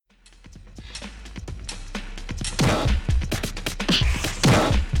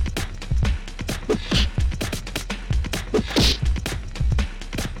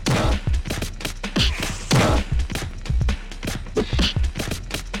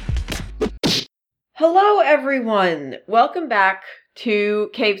Hello, everyone. Welcome back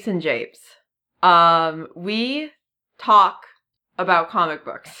to Capes and Japes. We talk about comic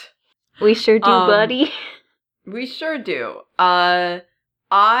books. We sure do, buddy. We sure do. I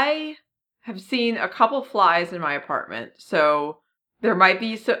have seen a couple flies in my apartment, so there might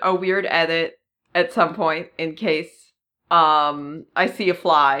be a weird edit at some point in case I see a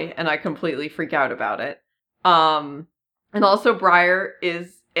fly and I completely freak out about it. And also Briar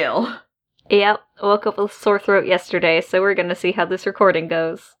is ill. Yep, I woke up with a sore throat yesterday, so we're gonna see how this recording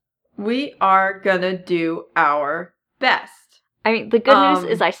goes. We are gonna do our best. I mean, the good news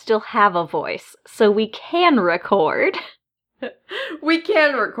is I still have a voice, so we can record. We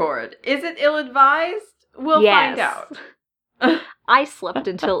can record. Is it ill-advised? We'll find out. I slept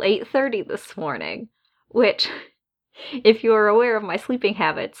until 8:30 this morning, which, if you are aware of my sleeping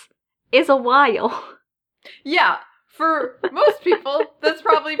habits, is a while. Yeah. For most people, that's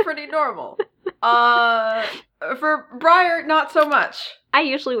probably pretty normal. For Briar, not so much. I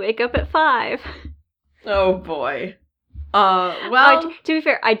usually wake up at 5. Oh boy. To be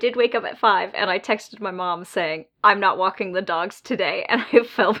fair, I did wake up at 5, and I texted my mom saying, I'm not walking the dogs today, and I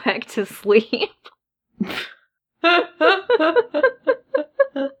fell back to sleep.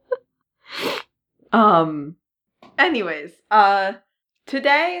 Anyways,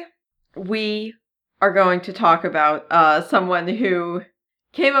 today we are going to talk about someone who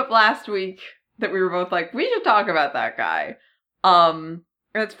came up last week that we were both like, we should talk about that guy. And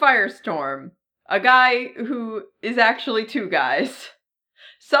it's Firestorm, a guy who is actually two guys.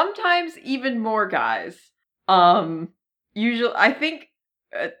 Sometimes even more guys. Usually, I think,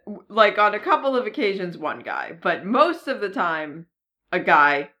 like on a couple of occasions, one guy, but most of the time, a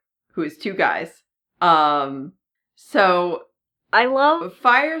guy who is two guys. So I love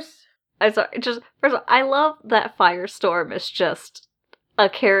first of all, I love that Firestorm is just a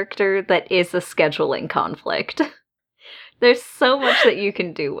character that is a scheduling conflict. There's so much that you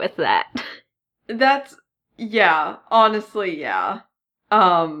can do with that. Honestly, yeah.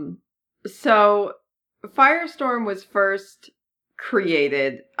 So Firestorm was first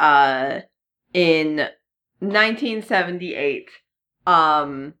created, in 1978,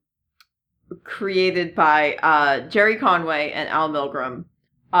 created by, Jerry Conway and Al Milgrom.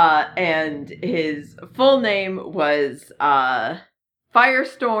 And his full name was,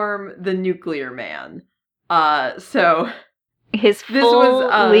 Firestorm the Nuclear Man. So his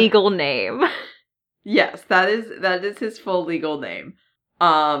full legal name. Yes, that is his full legal name.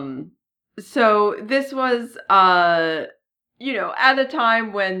 So this was, at a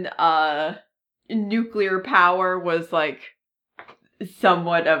time when, nuclear power was, like,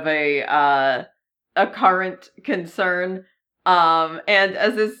 somewhat of a current concern. And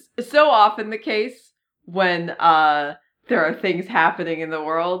as is so often the case when, there are things happening in the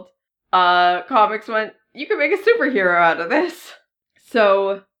world, comics went, you can make a superhero out of this.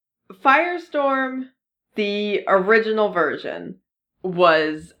 So, Firestorm, the original version,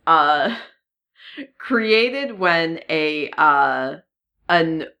 was, created when an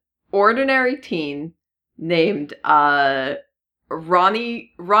ordinary teen named,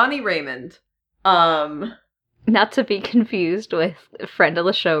 Ronnie Raymond, not to be confused with friend of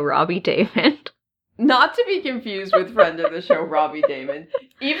the show, Robbie Damon. Not to be confused with friend of the show, Robbie Damon.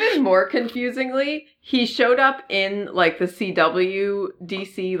 Even more confusingly, he showed up in, like, the CW,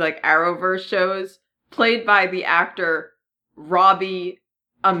 DC, like, Arrowverse shows, played by the actor Robbie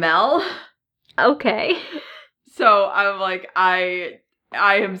Amell. Okay. So, I'm like, I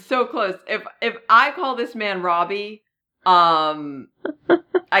am so close. If I call this man Robbie, I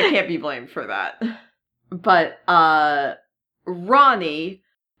can't be blamed for that. But, Ronnie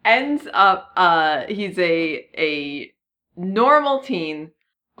ends up, he's a normal teen,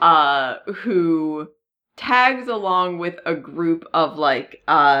 who tags along with a group of, like,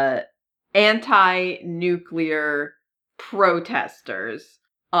 anti-nuclear protesters,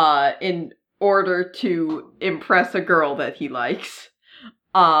 in order to impress a girl that he likes.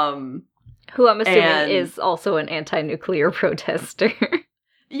 Who I'm assuming is also an anti-nuclear protester.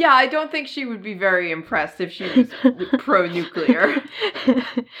 Yeah, I don't think she would be very impressed if she was pro-nuclear.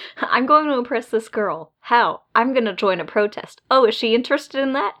 I'm going to impress this girl. How? I'm going to join a protest. Oh, is she interested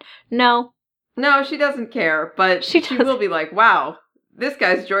in that? No. No, she doesn't care, but she will be like, wow, this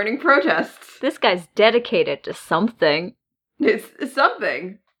guy's joining protests. This guy's dedicated to something. It's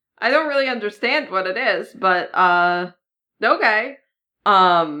something. I don't really understand what it is, but, okay.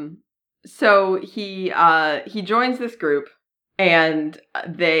 So he joins this group, and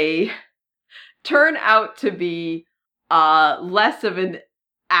they turn out to be less of an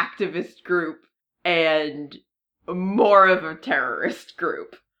activist group and more of a terrorist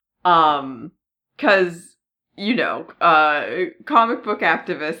group. Kind because, comic book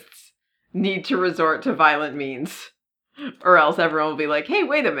activists need to resort to violent means, or else everyone will be like, hey,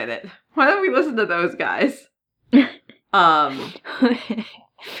 wait a minute, why don't we listen to those guys? Wait.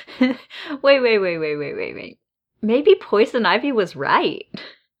 Maybe Poison Ivy was right.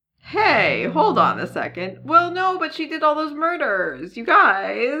 Hey, hold on a second. Well, no, but she did all those murders. You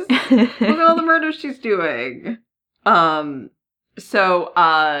guys, look at all the murders she's doing. So,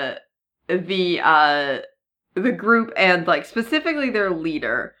 the group and, like, specifically their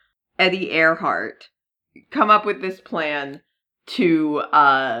leader, Eddie Earhart, come up with this plan to,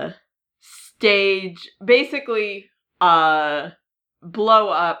 basically, blow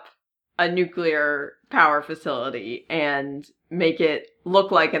up a nuclear power facility and make it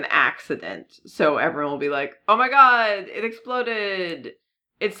look like an accident. So everyone will be like, oh my god, it exploded.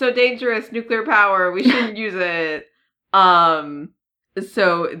 It's so dangerous, nuclear power, we shouldn't use it.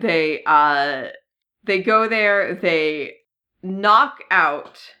 So they go there, they knock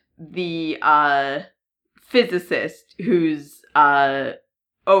out the physicist who's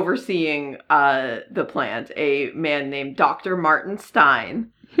overseeing the plant, a man named Dr. Martin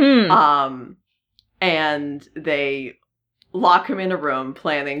Stein. And they lock him in a room,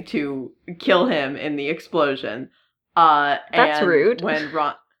 planning to kill him in the explosion. That's rude.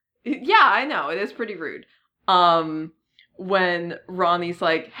 Yeah, I know, it is pretty rude. When Ronnie's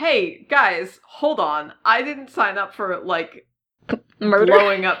like, hey, guys, hold on, I didn't sign up for, like, murder,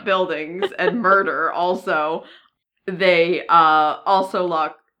 blowing up buildings and murder also. They also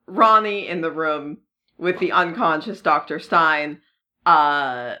lock Ronnie in the room with the unconscious Dr. Stein,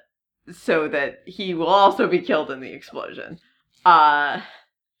 so that he will also be killed in the explosion. And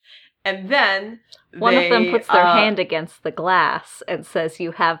then one of them puts their hand against the glass and says,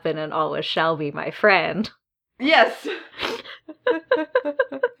 you have been and always shall be my friend. Yes.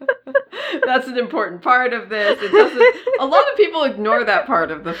 That's an important part of this. A lot of people ignore that part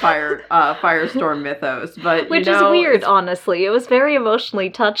of the Firestorm mythos, but which is weird, honestly. It was very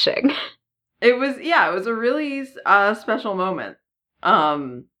emotionally touching. It was a really special moment.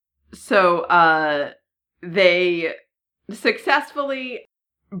 So they successfully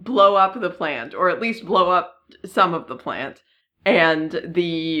blow up the plant, or at least blow up some of the plant, and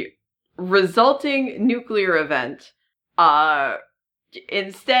the resulting nuclear event,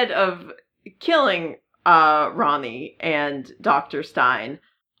 instead of killing Ronnie and Dr. Stein,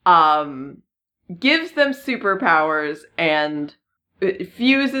 gives them superpowers and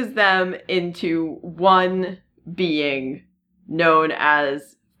fuses them into one being known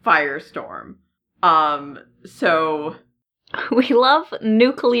as Firestorm. So we love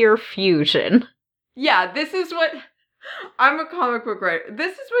nuclear fusion. Yeah, this is what... I'm a comic book writer.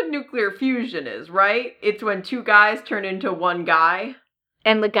 This is what nuclear fusion is, right? It's when two guys turn into one guy.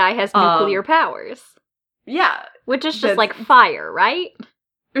 And the guy has nuclear powers. Yeah. Which is just like fire, right?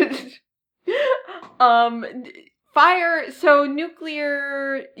 Fire, so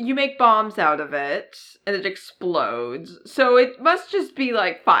nuclear, you make bombs out of it, and it explodes. So it must just be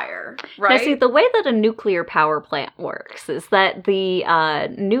like fire, right? Now see, the way that a nuclear power plant works is that the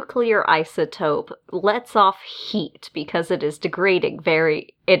nuclear isotope lets off heat because it is degrading,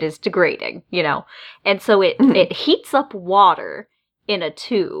 and so it heats up water in a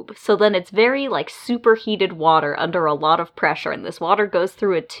tube. So then it's very like superheated water under a lot of pressure, and this water goes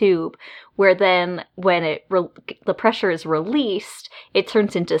through a tube where then when the pressure is released, it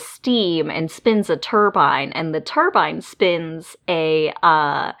turns into steam and spins a turbine, and the turbine spins a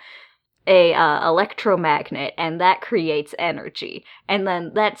electromagnet, and that creates energy. And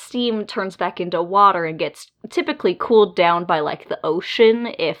then that steam turns back into water and gets typically cooled down by like the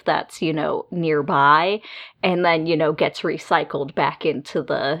ocean, if that's, nearby, and then, gets recycled back into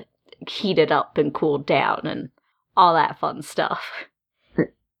the heated up and cooled down and all that fun stuff.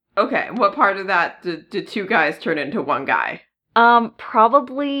 Okay, what part of that did two guys turn into one guy?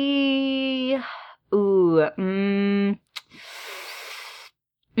 Probably...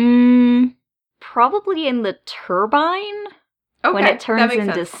 probably in the turbine, when it turns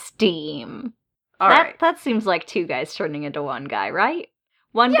into steam. All right. That seems like two guys turning into one guy, right?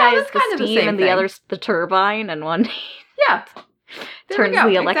 One guy is the steam and the other's the turbine, and one turns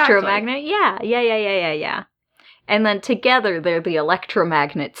the electromagnet. Exactly. Yeah. And then together they're the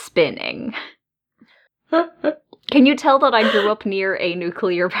electromagnet spinning. Can you tell that I grew up near a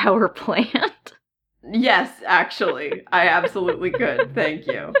nuclear power plant? Yes, actually. I absolutely could. Thank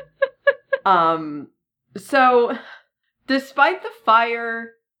you. So, despite the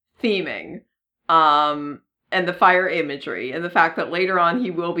fire theming, and the fire imagery, and the fact that later on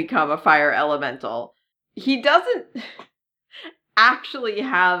he will become a fire elemental, he doesn't actually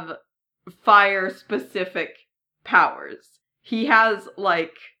have fire-specific powers. He has,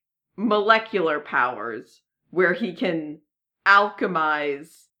 like, molecular powers where he can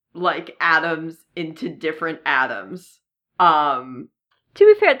alchemize, like, atoms into different atoms. To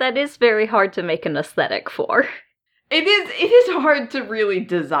be fair, that is very hard to make an aesthetic for. It is hard to really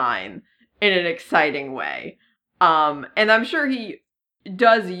design in an exciting way. And I'm sure he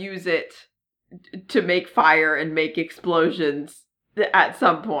does use it to make fire and make explosions at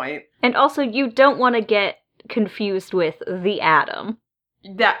some point. And also, you don't want to get confused with the Atom.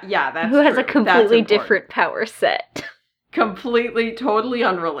 That's who has true. A completely different power set. Completely, totally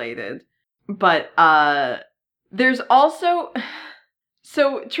unrelated. But, there's also...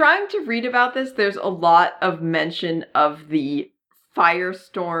 So, trying to read about this, there's a lot of mention of the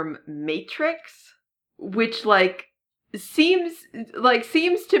Firestorm Matrix, which, like, seems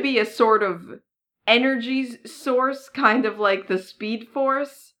to be a sort of energy source, kind of like the Speed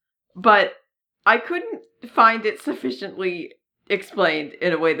Force, but I couldn't find it sufficiently explained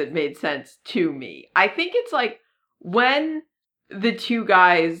in a way that made sense to me. I think it's like when the two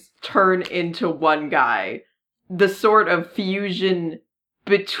guys turn into one guy, the sort of fusion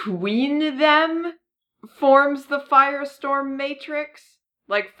between them forms the Firestorm Matrix.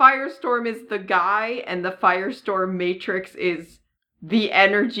 Like, Firestorm is the guy, and the Firestorm Matrix is the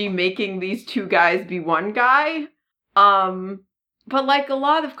energy making these two guys be one guy. But like a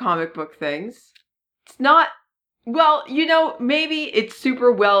lot of comic book things, it's not... Well, you know, maybe it's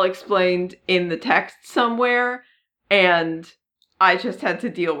super well explained in the text somewhere, and I just had to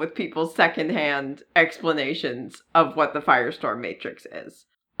deal with people's secondhand explanations of what the Firestorm Matrix is.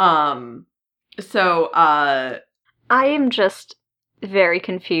 I am just very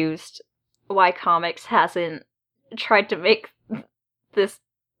confused why comics hasn't tried to make this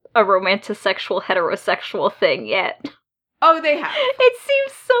a romanticosexual heterosexual thing yet. Oh, they have. It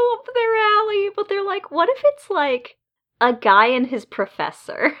seems so up their alley, but they're like, what if it's like a guy and his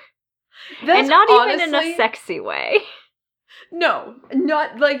professor? And not honestly, even in a sexy way. No,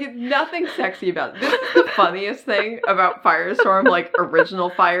 not, like, nothing sexy about it. This is the funniest thing about Firestorm, like,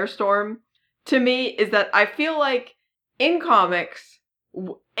 original Firestorm, to me, is that I feel like in comics,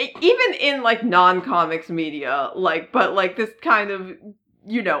 even in, like, non-comics media, like, but, like, this kind of,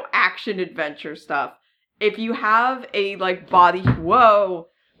 you know, action-adventure stuff, if you have a, like, body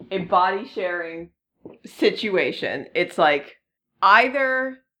sharing situation, it's, like,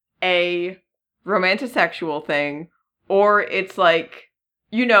 either a romanticosexual thing, or it's like,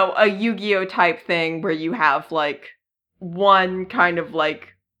 you know, a Yu-Gi-Oh! Type thing where you have, like, one kind of,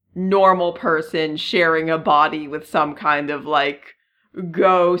 like, normal person sharing a body with some kind of, like,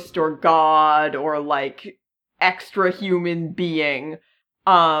 ghost or god or, like, extra human being.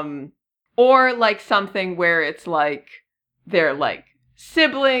 Or, like, something where it's, like, they're, like,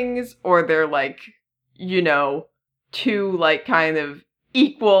 siblings, or they're, like, you know, two, like, kind of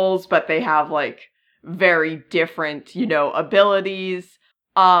equals, but they have, like, very different, you know, abilities.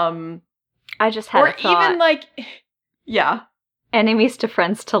 I just had a thought. Or even, like, yeah. Enemies to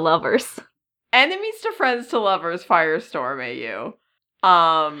friends to lovers. Enemies to friends to lovers, Firestorm AU.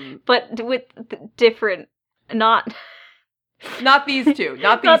 But with different, not these two.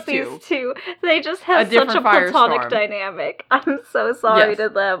 Not these two. They just have such a platonic dynamic. I'm so sorry to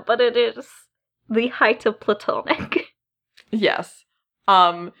them, but it is the height of platonic. Yes.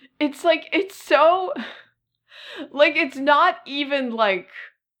 It's like, it's so, like, it's not even, like,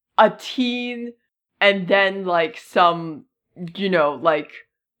 a teen and then, like, some, you know, like,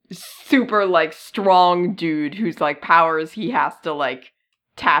 super, like, strong dude whose, like, powers he has to, like,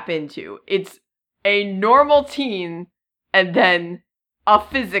 tap into. It's a normal teen and then a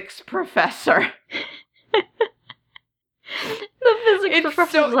physics professor. The physics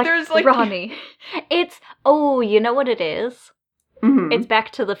professor is like, there's, like, Ronnie. It's, oh, you know what it is? Mm-hmm. It's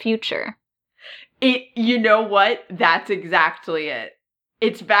Back to the Future. You know what? That's exactly it.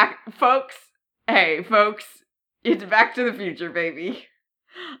 It's back, folks. Hey, folks. It's Back to the Future, baby.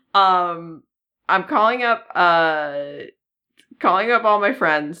 I'm calling up all my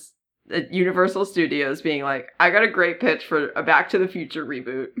friends at Universal Studios, being like, I got a great pitch for a Back to the Future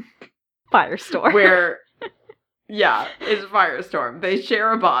reboot. Firestorm. Where, yeah, it's Firestorm. They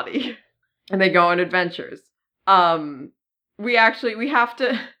share a body, and they go on adventures. We have to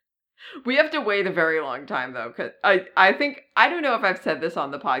wait a very long time, though, because I think, I don't know if I've said this on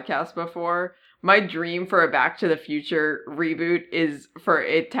the podcast before, my dream for a Back to the Future reboot is for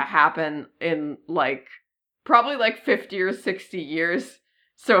it to happen in, like, probably, like, 50 or 60 years,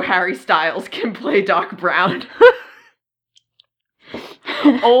 so Harry Styles can play Doc Brown.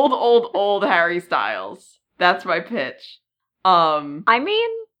 Old Harry Styles. That's my pitch. I mean,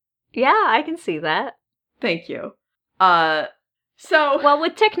 Yeah, I can see that. Thank you. Well,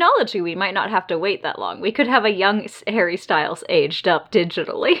 with technology, we might not have to wait that long. We could have a young Harry Styles aged up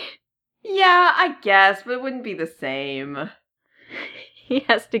digitally. Yeah, I guess, but it wouldn't be the same. He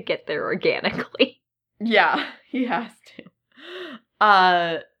has to get there organically. Yeah, he has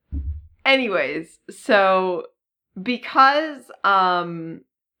to. Anyways, so because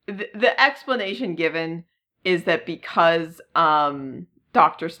the explanation given is that because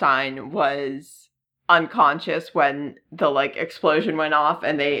Dr. Stein was unconscious when the like explosion went off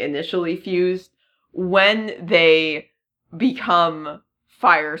and they initially fused, when they become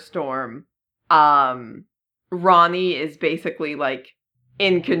Firestorm, Ronnie is basically like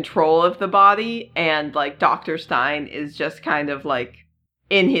in control of the body, and like Dr. Stein is just kind of like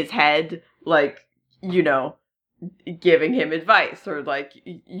in his head, like, you know, giving him advice or like,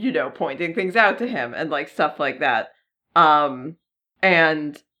 you know, pointing things out to him and like stuff like that.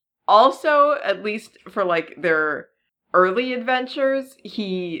 And also, at least for like their early adventures,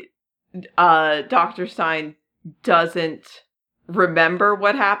 Dr. Stein doesn't remember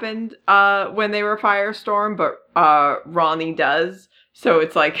what happened when they were Firestorm, but Ronnie does. So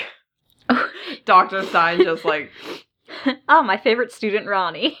it's like Dr. Stein just like, oh, my favorite student,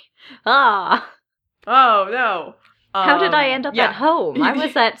 Ronnie. Ah. Oh, no. How did I end up at home? I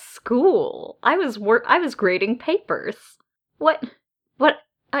was at school. I was grading papers. What?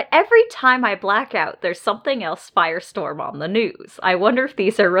 Every time I black out, there's something else Firestorm on the news. I wonder if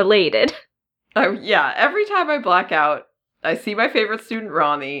these are related. Yeah, every time I black out, I see my favorite student,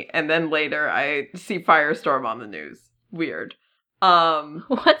 Ronnie, and then later I see Firestorm on the news. Weird.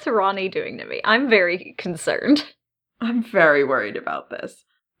 What's Ronnie doing to me? I'm very concerned. I'm very worried about this.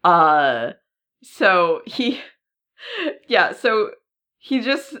 So he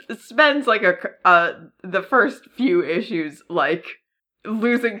just spends like the first few issues like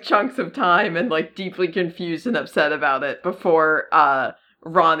losing chunks of time and like deeply confused and upset about it before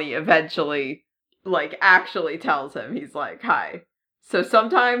Ronnie eventually like actually tells him, he's like, hi. So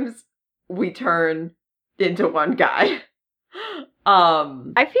sometimes we turn into one guy.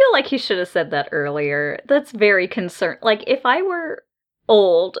 I feel like he should have said that earlier. That's very concerned. Like, if I were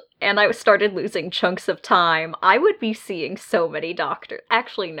old and I started losing chunks of time, I would be seeing so many doctors.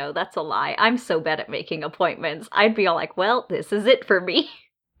 Actually, no, that's a lie. I'm so bad at making appointments. I'd be all like, well, this is it for me.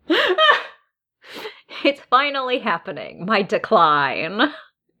 It's finally happening. My decline.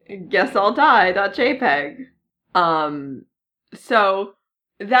 Guess I'll die.jpg. So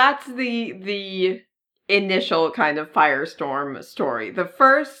that's the initial kind of Firestorm story. The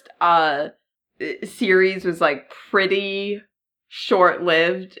first series was like pretty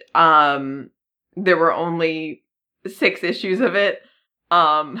short-lived. There were only 6 issues of it.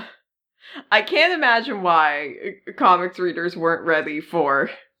 I can't imagine why comics readers weren't ready for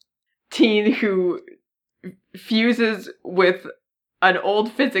teen who fuses with an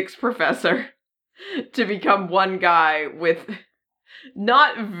old physics professor to become one guy with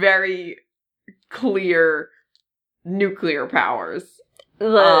not very clear nuclear powers.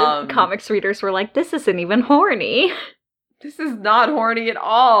 The comics readers were like, this isn't even horny. This is not horny at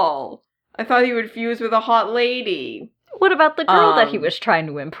all. I thought he would fuse with a hot lady. What about the girl that he was trying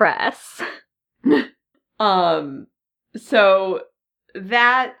to impress? So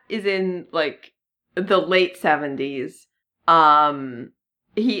that is in like the late 70s.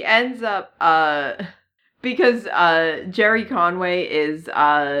 He ends up because Jerry Conway is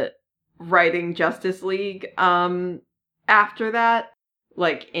writing Justice League after that,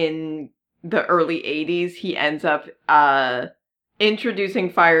 like in the early 80s, he ends up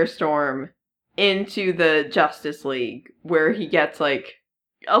introducing Firestorm into the Justice League, where he gets like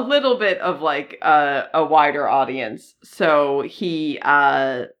a little bit of like a wider audience. So he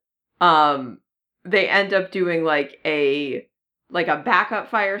they end up doing like a backup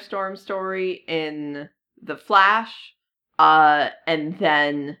Firestorm story in The Flash, and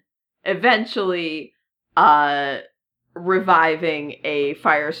then eventually reviving a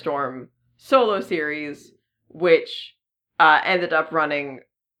Firestorm solo series, which ended up running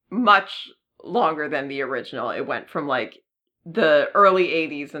much longer than the original. It went from like the early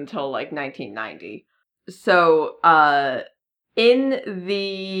 80s until like 1990. So in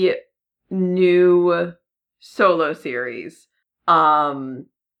the new solo series,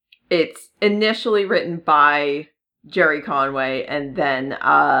 it's initially written by Jerry Conway, and then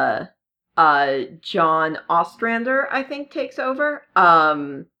John Ostrander, I think, takes over.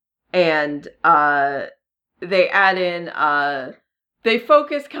 And they add in they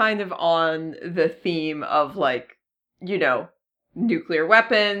focus kind of on the theme of like, you know, nuclear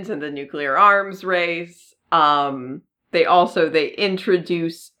weapons and the nuclear arms race. they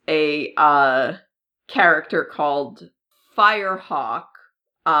introduce a character called Firehawk,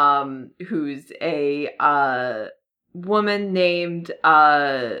 who's a woman named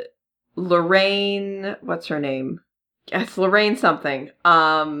Lorraine. What's her name? It's Lorraine something.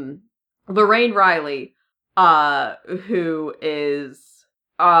 Lorraine Riley, who is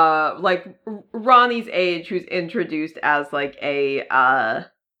like Ronnie's age, who's introduced as like a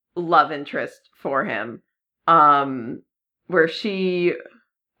love interest for him. Where she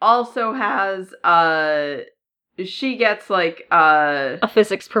also has she gets like a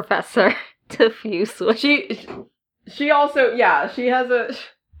physics professor to fuse with. She also, yeah, she has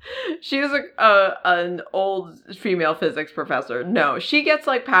an old female physics professor. No, she gets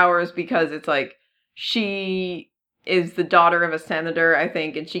like powers because it's like she is the daughter of a senator, I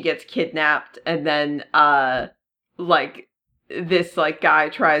think, and she gets kidnapped, and then like this like guy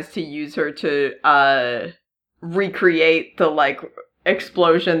tries to use her to recreate the like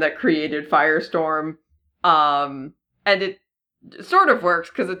explosion that created Firestorm. And it sort of works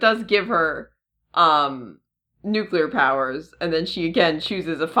because it does give her nuclear powers, and then she again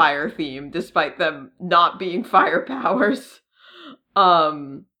chooses a fire theme despite them not being fire powers.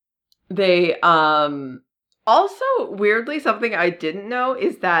 They also, weirdly, something I didn't know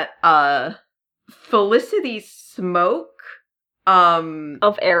is that Felicity Smoke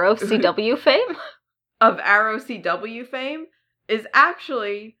of Arrow CW fame? Of Arrow CW fame is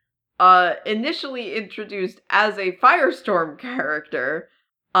actually initially introduced as a Firestorm character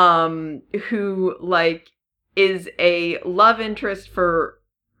who like is a love interest for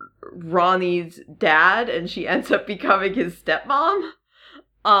Ronnie's dad, and she ends up becoming his stepmom.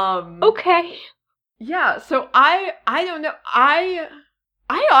 Okay. Yeah, so I don't know. I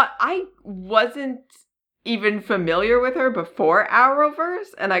wasn't even familiar with her before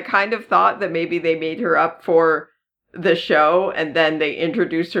Arrowverse, and I kind of thought that maybe they made her up for the show and then they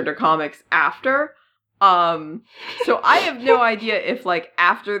introduced her to comics after. So I have no idea if like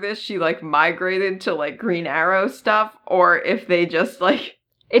after this she like migrated to like Green Arrow stuff, or if they just like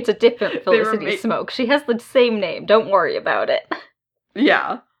it's a different Felicity Smoke. She has the same name. Don't worry about it.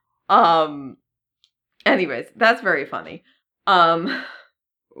 Yeah. Anyways, that's very funny.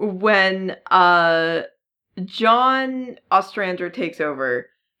 When John Ostrander takes over,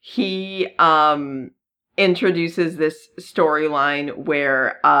 he introduces this storyline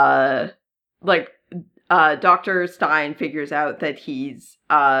where Dr. Stein figures out that he's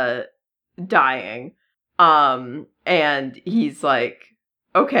dying. And he's like,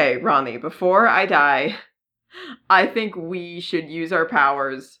 okay, Ronnie, before I die, I think we should use our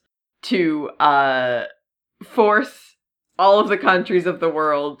powers to force all of the countries of the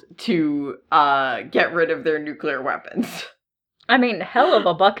world to get rid of their nuclear weapons. I mean, hell of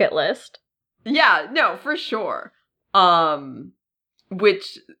a bucket list. Yeah, no, for sure.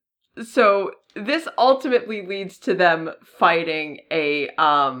 So this ultimately leads to them fighting a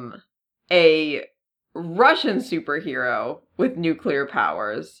Russian superhero with nuclear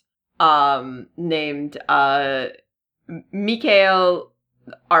powers, named Mikhail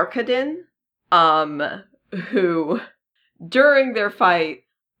Arkadin, who during their fight,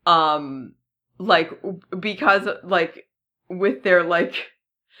 because like with their like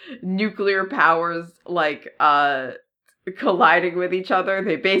nuclear powers like colliding with each other,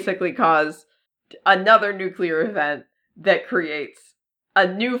 they basically cause another nuclear event that creates a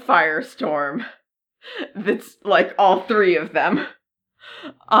new firestorm that's like all three of them.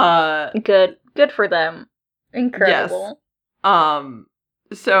 Good for them. Incredible. Yes.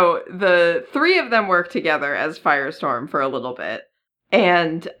 So the three of them work together as Firestorm for a little bit.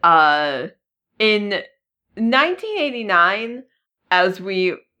 And in 1989, as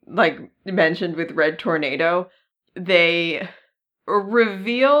we like mentioned with Red Tornado, they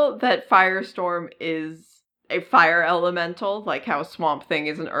reveal that Firestorm is a fire elemental, like how Swamp Thing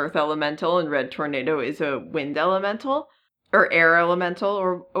is an earth elemental and Red Tornado is a wind elemental or air elemental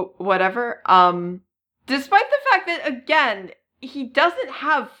or whatever. Despite the fact that, again, he doesn't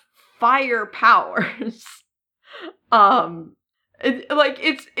have fire powers. I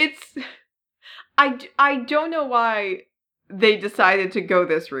don't know why they decided to go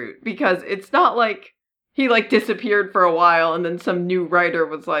this route, because it's not like he like disappeared for a while and then some new writer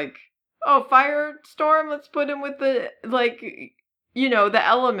was like, oh, Firestorm, let's put him with the like, you know, the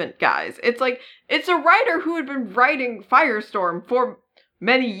element guys. It's like, it's a writer who had been writing Firestorm for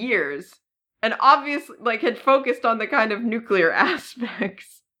many years and obviously like had focused on the kind of nuclear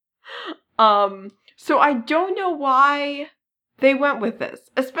aspects. So I don't know why they went with this,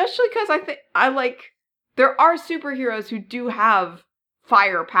 especially because there are superheroes who do have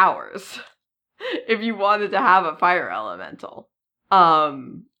fire powers. if you wanted to have a fire elemental.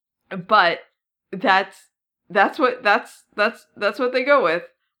 But that's what they go with.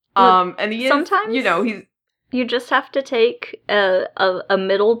 And he is, sometimes he's you just have to take a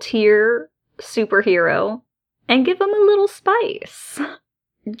middle tier superhero and give him a little spice.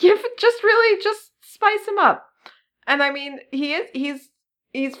 just spice him up. And I mean, he's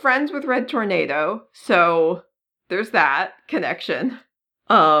friends with Red Tornado, so there's that connection.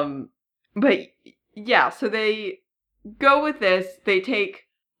 But yeah, so they go with this. They take,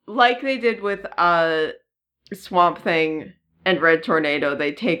 like they did with Swamp Thing and Red Tornado,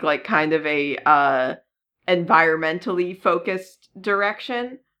 they take like kind of a environmentally focused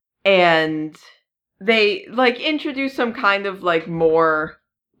direction, and they like introduce some kind of like more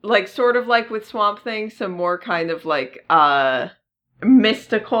like sort of like with Swamp Thing, some more kind of like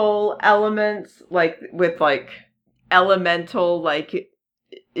mystical elements, like with like elemental like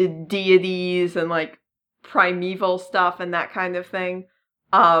deities and like primeval stuff and that kind of thing.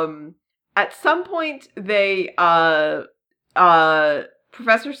 At some point they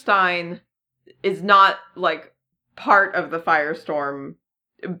Professor Stein is not like part of the Firestorm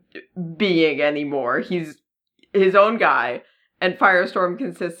being anymore. He's his own guy, and Firestorm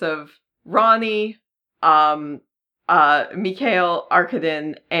consists of Ronnie, Mikhail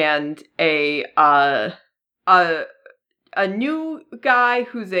Arkadin, and a new guy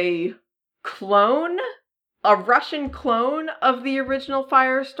who's a Russian clone of the original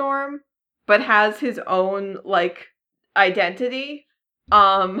Firestorm, but has his own like identity.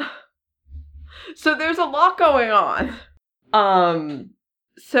 So there's a lot going on.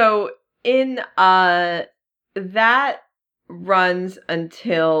 So in that runs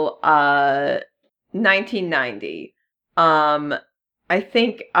until 1990. I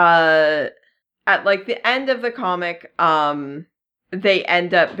think at like the end of the comic, they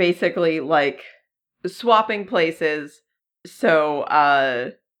end up basically like swapping places. So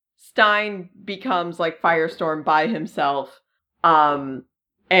Stein becomes like Firestorm by himself. And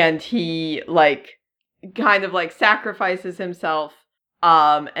he like kind of like sacrifices himself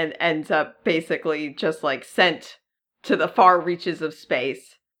and ends up basically just like sent to the far reaches of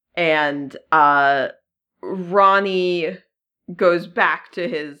space. And Ronnie goes back to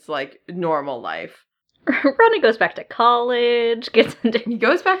his like normal life. Ronnie goes back to college, he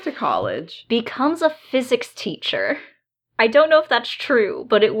goes back to college, becomes a physics teacher. I don't know if that's true,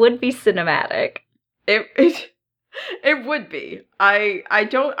 but it would be cinematic. It would be. I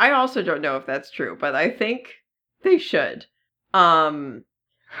also don't know if that's true, but I think they should.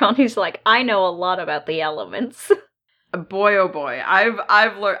 Ronnie's like, I know a lot about the elements. Boy, oh boy.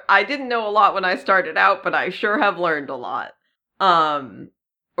 I've learned. I didn't know a lot when I started out, but I sure have learned a lot. Ronnie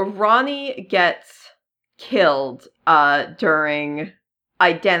gets killed during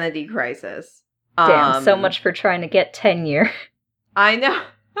Identity Crisis. Damn, so much for trying to get tenure. I know.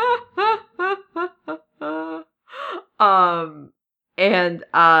 And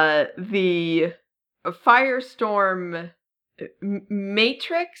the Firestorm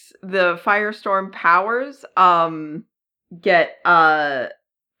Matrix, the Firestorm powers, get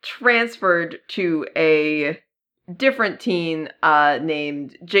transferred to a different teen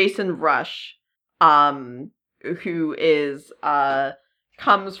named Jason Rush, who is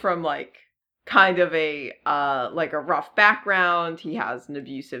comes from like kind of a like a rough background. He has an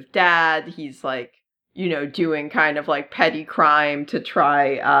abusive dad. He's like, doing kind of like petty crime to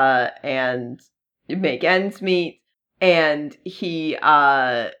try and make ends meet. And he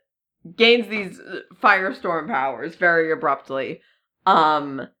gains these Firestorm powers very abruptly.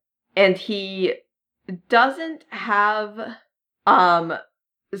 And he doesn't have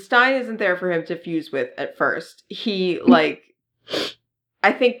Stein isn't there for him to fuse with at first. He like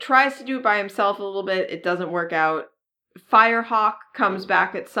I think tries to do it by himself a little bit. It doesn't work out. Firehawk comes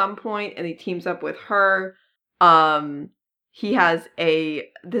back at some point and he teams up with her. He has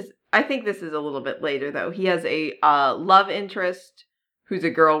I think this is a little bit later though. He has a love interest who's a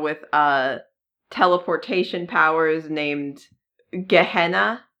girl with teleportation powers named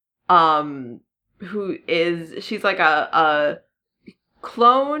Gehenna. She's like a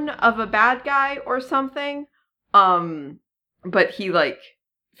clone of a bad guy or something. But he like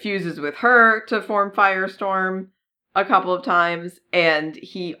fuses with her to form Firestorm a couple of times, and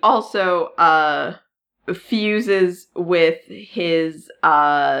he also fuses with his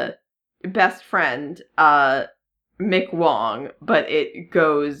best friend Mick Wong, but it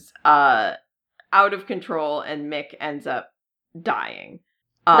goes out of control and Mick ends up dying.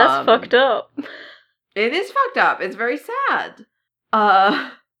 That's fucked up. It is fucked up. It's very sad.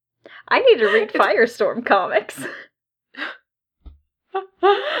 I need to read Firestorm comics.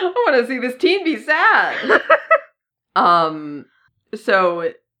 I want to see this teen be sad.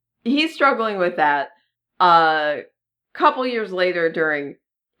 So he's struggling with that. Couple years later, during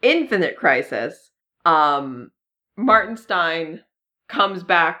Infinite Crisis, Martin Stein comes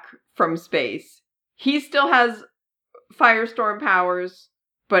back from space. He still has firestorm powers,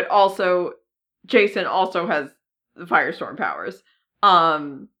 but also Jason also has firestorm powers.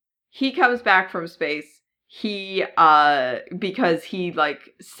 He comes back from space. He because he like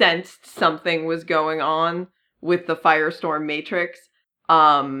sensed something was going on with the firestorm matrix.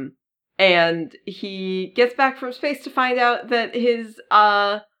 And he gets back from space to find out that his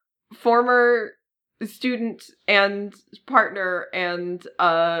former student and partner and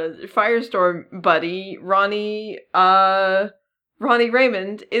firestorm buddy Ronnie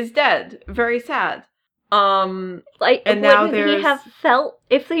Raymond is dead. Very sad. Like, and now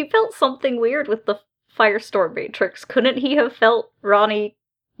if he felt something weird with the firestorm matrix, couldn't he have felt Ronnie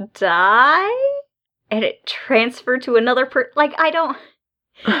die? And it transferred to another I don't...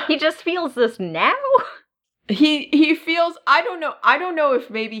 He just feels this now? He feels, I don't know if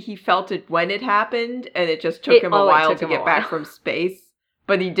maybe he felt it when it happened and it just took him a while to get back from space,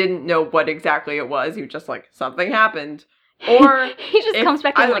 but he didn't know what exactly it was. He was just like, something happened. Or he just comes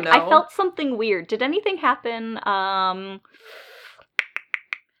back and I felt something weird. Did anything happen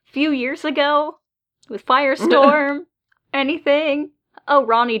few years ago with Firestorm? Anything? Oh,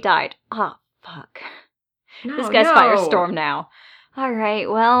 Ronnie died. Oh, fuck. This guy's Firestorm now. Alright,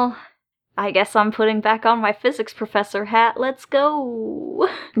 well, I guess I'm putting back on my physics professor hat. Let's go.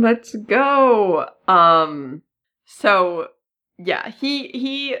 Let's go. So, yeah,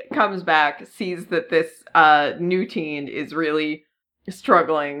 he comes back, sees that this new teen is really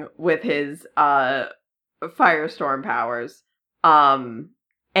struggling with his firestorm powers.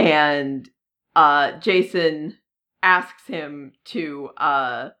 And Jason asks him to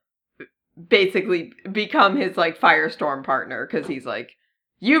basically become his like firestorm partner, because he's like,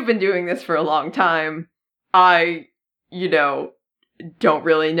 you've been doing this for a long time. I, don't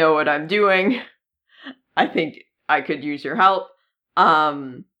really know what I'm doing. I think I could use your help.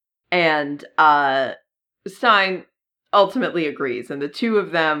 And Stein ultimately agrees, and the two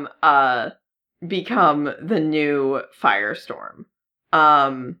of them become the new Firestorm.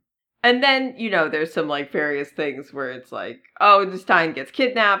 And then, there's some, like, various things where it's like, oh, Stein gets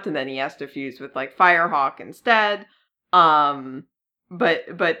kidnapped, and then he has to fuse with, like, Firehawk instead. But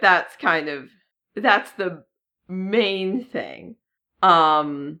that's that's the main thing.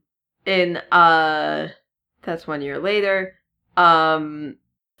 That's 1 year later.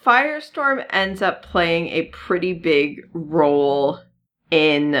 Firestorm ends up playing a pretty big role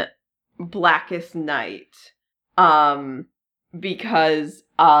in Blackest Night. Because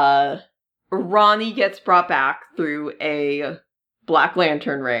Ronnie gets brought back through a Black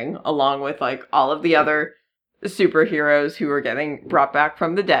Lantern ring, along with like all of the other superheroes who are getting brought back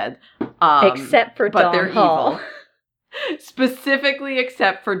from the dead. Except for Dawn Hall. Evil. Specifically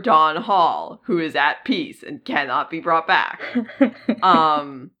except for Dawn Hall, who is at peace and cannot be brought back.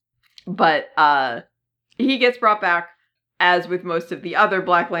 But he gets brought back. As with most of the other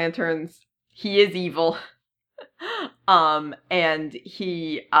Black Lanterns, he is evil. And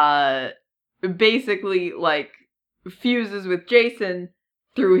he, basically, like, fuses with Jason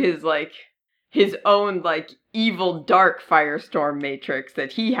through his own, like, evil dark firestorm matrix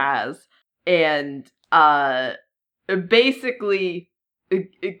that he has, and, basically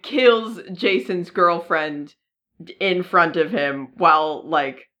it kills Jason's girlfriend in front of him while,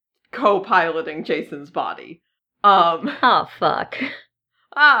 like, co-piloting Jason's body. Oh, fuck.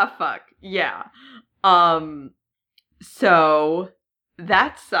 Fuck. Yeah. So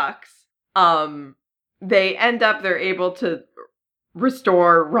that sucks. They're able to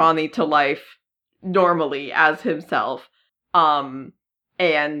restore Ronnie to life normally as himself.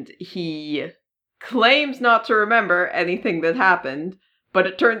 And he claims not to remember anything that happened, but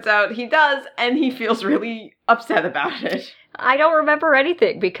it turns out he does, and he feels really upset about it. I don't remember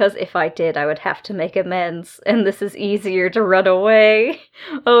anything, because if I did, I would have to make amends, and this is easier to run away.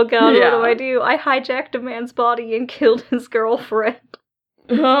 Oh god, yeah. What do? I hijacked a man's body and killed his girlfriend.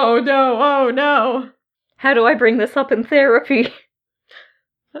 Oh no. How do I bring this up in therapy?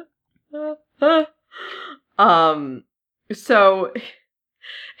 So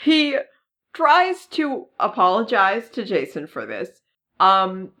he tries to apologize to Jason for this.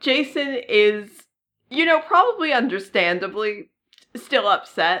 Jason is, probably understandably still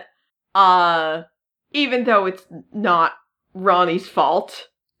upset, even though it's not Ronnie's fault.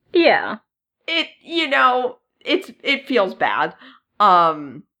 Yeah. It feels bad.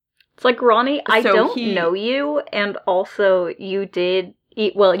 It's like, Ronnie, I So don't know you, and also you did,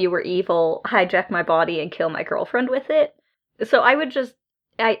 you were evil, hijack my body and kill my girlfriend with it. So I would just,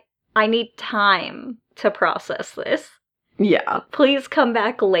 I need time to process this. Yeah. Please come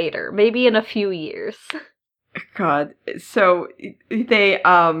back later, maybe in a few years. God. So they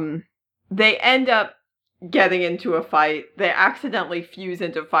end up getting into a fight. They accidentally fuse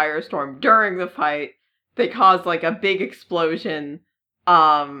into Firestorm during the fight. They cause like a big explosion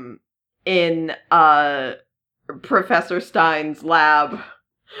in Professor Stein's lab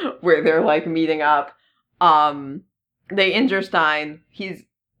where they're like meeting up. They injure Stein. He's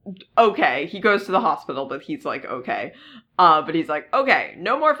okay. He goes to the hospital, but he's like okay. But he's like, okay,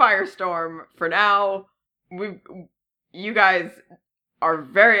 no more Firestorm for now. You guys are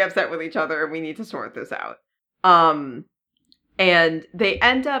very upset with each other and we need to sort this out. And they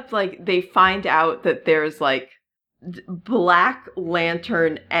end up like, they find out that there's like Black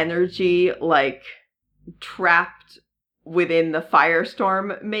Lantern energy like trapped within the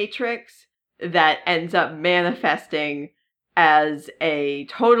Firestorm matrix that ends up manifesting as a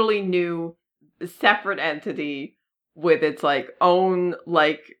totally new separate entity with its like own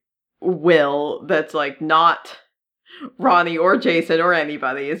like will that's like not Ronnie or Jason or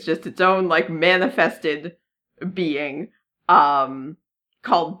anybody. It's just its own like manifested being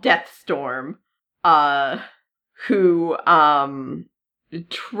called Deathstorm who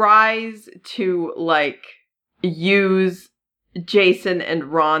tries to like use Jason and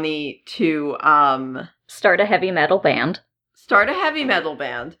Ronnie to start a heavy metal band.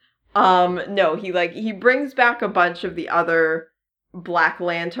 No, he brings back a bunch of the other Black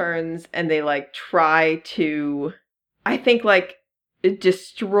Lanterns and they like try to, I think, like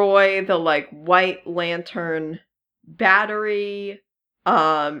destroy the like White Lantern battery.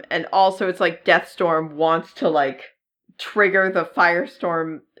 And also it's like Deathstorm wants to like trigger the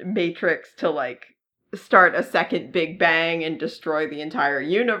Firestorm matrix to like start a second Big Bang and destroy the entire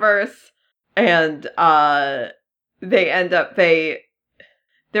universe. And they're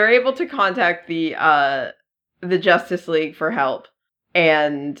able to contact the Justice League for help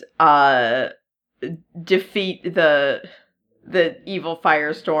and defeat the evil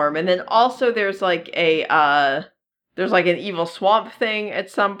Firestorm. And then also there's like an evil Swamp Thing at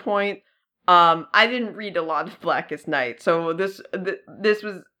some point. I didn't read a lot of Blackest Night, so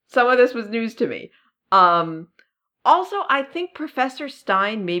some of this was news to me. Also, I think Professor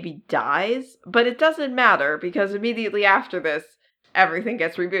Stein maybe dies, but it doesn't matter because immediately after this, everything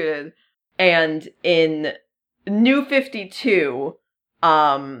gets rebooted. And in New 52,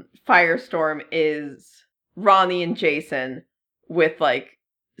 Firestorm is Ronnie and Jason, with like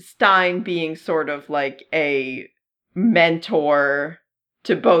Stein being sort of like a mentor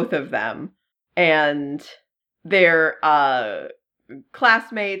to both of them. And they're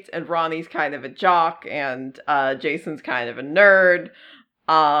classmates, and Ronnie's kind of a jock, and Jason's kind of a nerd.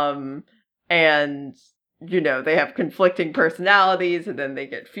 And you know, they have conflicting personalities, and then they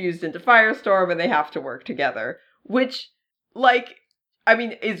get fused into Firestorm, and they have to work together, which, like, I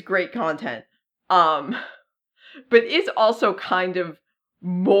mean, is great content. But is also kind of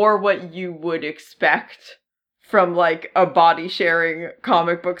more what you would expect from, like, a body-sharing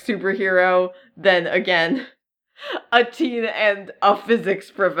comic book superhero than, again, a teen and a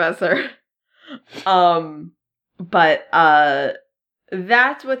physics professor. But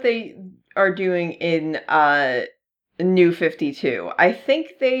that's what they are doing in New 52. I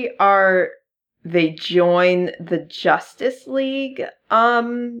think they join the Justice League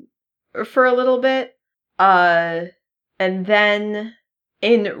for a little bit. And then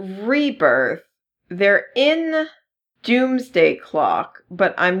in Rebirth, they're in Doomsday Clock,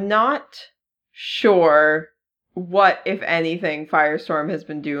 but I'm not sure what, if anything, Firestorm has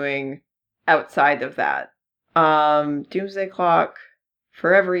been doing outside of that. Doomsday Clock,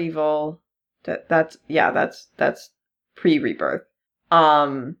 Forever Evil, that's pre-Rebirth.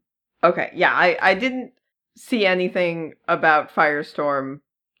 Okay, yeah, I didn't see anything about Firestorm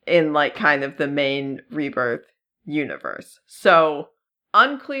in, like, kind of the main Rebirth universe. So,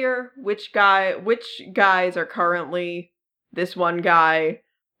 unclear which guys are currently this one guy,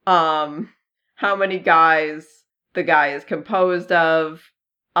 how many guys the guy is composed of,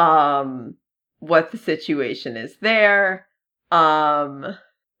 what the situation is there,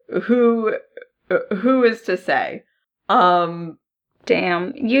 who is to say?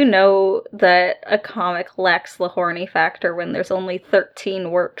 Damn, you know that a comic lacks the horny factor when there's only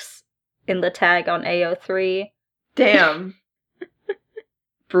 13 works in the tag on AO3. Damn.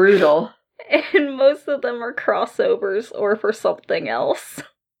 Brutal. And most of them are crossovers or for something else.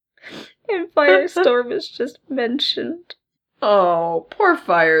 And Firestorm is just mentioned. Oh, poor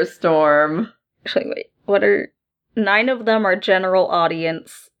Firestorm. Actually, wait. 9 of them are general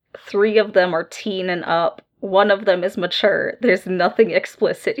audience, 3 of them are teen and up, 1 of them is mature. There's nothing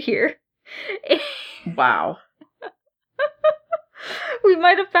explicit here. Wow. We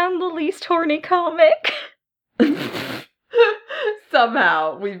might have found the least horny comic.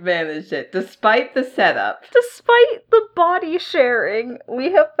 Somehow we've managed it, despite the setup. Despite the body sharing,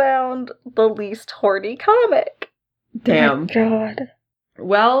 we have found the least horny comic. Damn. Oh my God.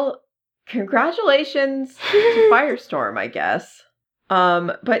 Well, congratulations to Firestorm, I guess.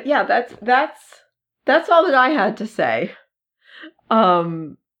 But yeah, that's all that I had to say.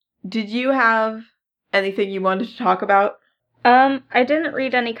 Did you have anything you wanted to talk about? I didn't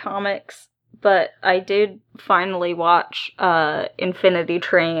read any comics, but I did finally watch Infinity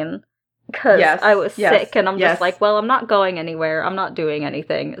Train because I was sick, and I'm just like, well, I'm not going anywhere. I'm not doing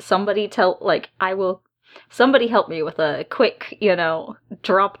anything. Somebody help me with a quick,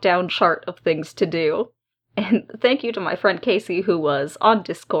 drop-down chart of things to do. And thank you to my friend Casey, who was on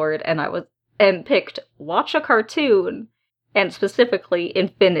Discord, and picked Watch a Cartoon, and specifically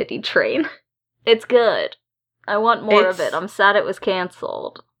Infinity Train. It's good. I want more of it. I'm sad it was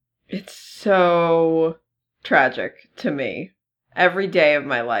canceled. It's so tragic to me. Every day of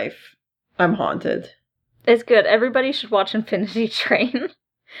my life, I'm haunted. It's good. Everybody should watch Infinity Train.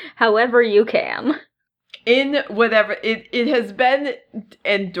 However you can. In whatever... It has been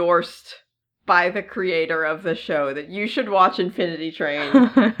endorsed by the creator of the show that you should watch Infinity Train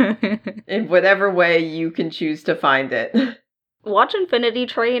in whatever way you can choose to find it. Watch Infinity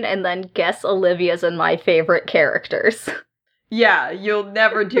Train and then guess Olivia's and my favorite characters. Yeah, you'll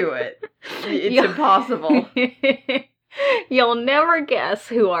never do it. It's impossible. You'll never guess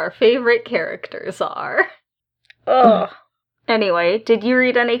who our favorite characters are. Ugh. Read did you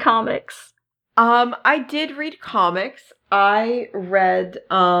read any comics? I did read comics. I read,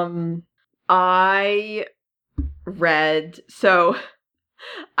 so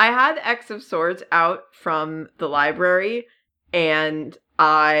I had X of Swords out from the library, and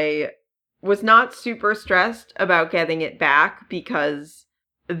I was not super stressed about getting it back because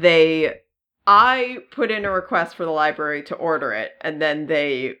I put in a request for the library to order it, and then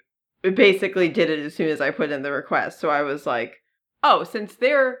they basically did it as soon as I put in the request. So I was like, oh, since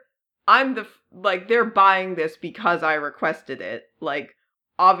they're buying this because I requested it, like,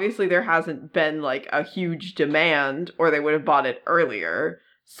 obviously there hasn't been, like, a huge demand, or they would have bought it earlier.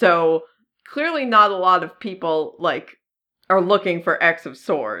 So clearly not a lot of people, like, are looking for X of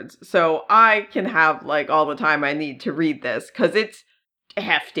Swords. So I can have, like, all the time I need to read this, because it's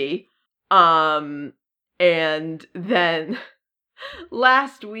hefty. And then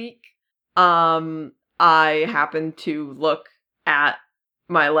last week, I happened to look at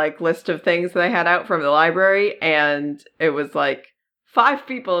my, like, list of things that I had out from the library, and it was like 5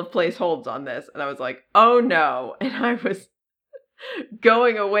 people have placed holds on this, and I was like, oh no. And I was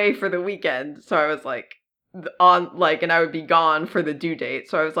going away for the weekend, so I was like, and I would be gone for the due date,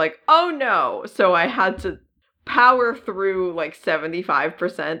 so I was like, oh no. So I had to power through like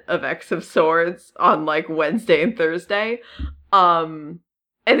 75% of X of Swords on like Wednesday and Thursday. And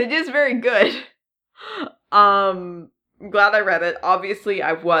it is very good. I'm glad I read it. Obviously,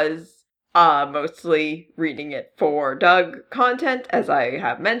 I was mostly reading it for Doug content, as I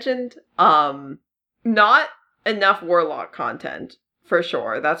have mentioned. Not enough Warlock content, for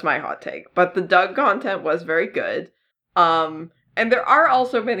sure. That's my hot take. But the Doug content was very good. And there are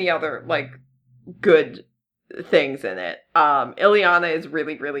also many other, like, good things in it. Ileana is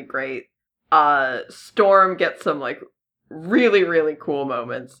really, really great. Storm gets some, like, really, really cool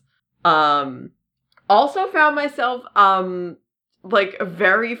moments. Also found myself, like,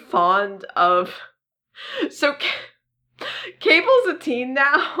 very fond of... So, Cable's a teen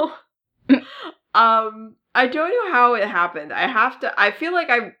now. I don't know how it happened. I feel like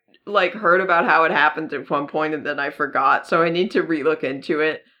I, like, heard about how it happened at one point and then I forgot, so I need to relook into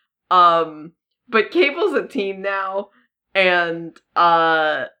it. But Cable's a teen now, and,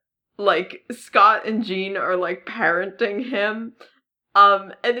 like, Scott and Jean are, like, parenting him,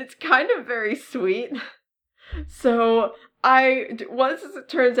 and it's kind of very sweet. So, I was, as it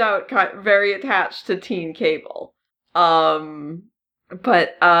turns out, very attached to Teen Cable. Yeah,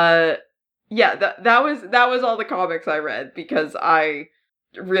 that was all the comics I read, because I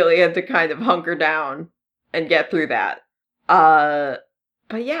really had to kind of hunker down and get through that. But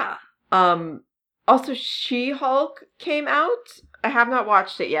yeah. Also, She-Hulk came out. I have not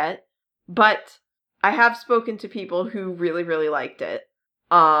watched it yet, but I have spoken to people who really, really liked it.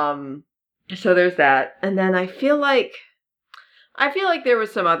 So there's that. And then I feel like there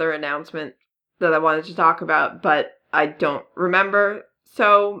was some other announcement that I wanted to talk about, but I don't remember,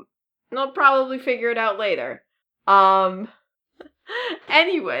 so I'll probably figure it out later.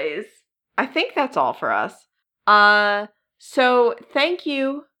 Anyways, I think that's all for us. So thank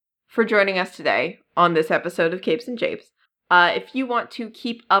you for joining us today on this episode of Capes and Japes. If you want to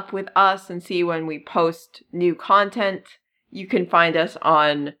keep up with us and see when we post new content, you can find us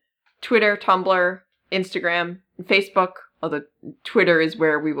on Twitter, Tumblr, Instagram, and Facebook, although Twitter is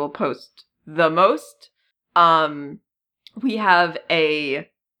where we will post the most. We have a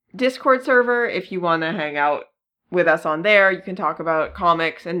Discord server if you want to hang out with us on there. You can talk about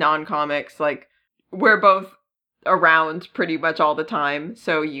comics and non-comics. Like, we're both around pretty much all the time,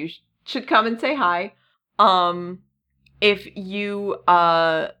 so you should come and say hi. If you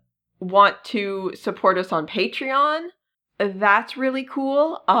want to support us on Patreon, that's really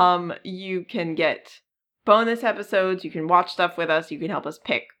cool. You can get bonus episodes, you can watch stuff with us, you can help us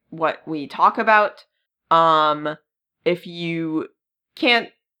pick what we talk about. If you can't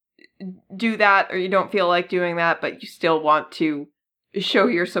do that, or you don't feel like doing that, but you still want to show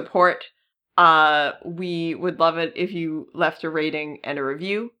your support, we would love it if you left a rating and a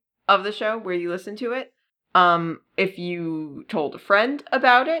review of the show where you listen to it. If you told a friend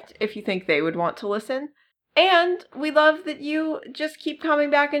about it, if you think they would want to listen. And we love that you just keep coming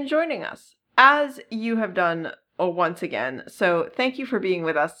back and joining us, as you have done once again. So thank you for being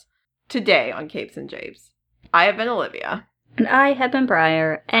with us today on Capes and Japes. I have been Olivia. And I have been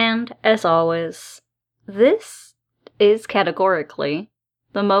Briar, and as always, this is categorically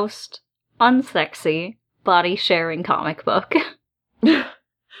the most unsexy body-sharing comic book.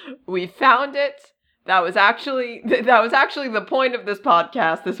 We found it. That was actually the point of this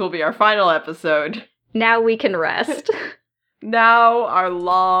podcast. This will be our final episode. Now we can rest. Now our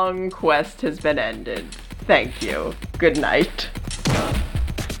long quest has been ended. Thank you. Good night.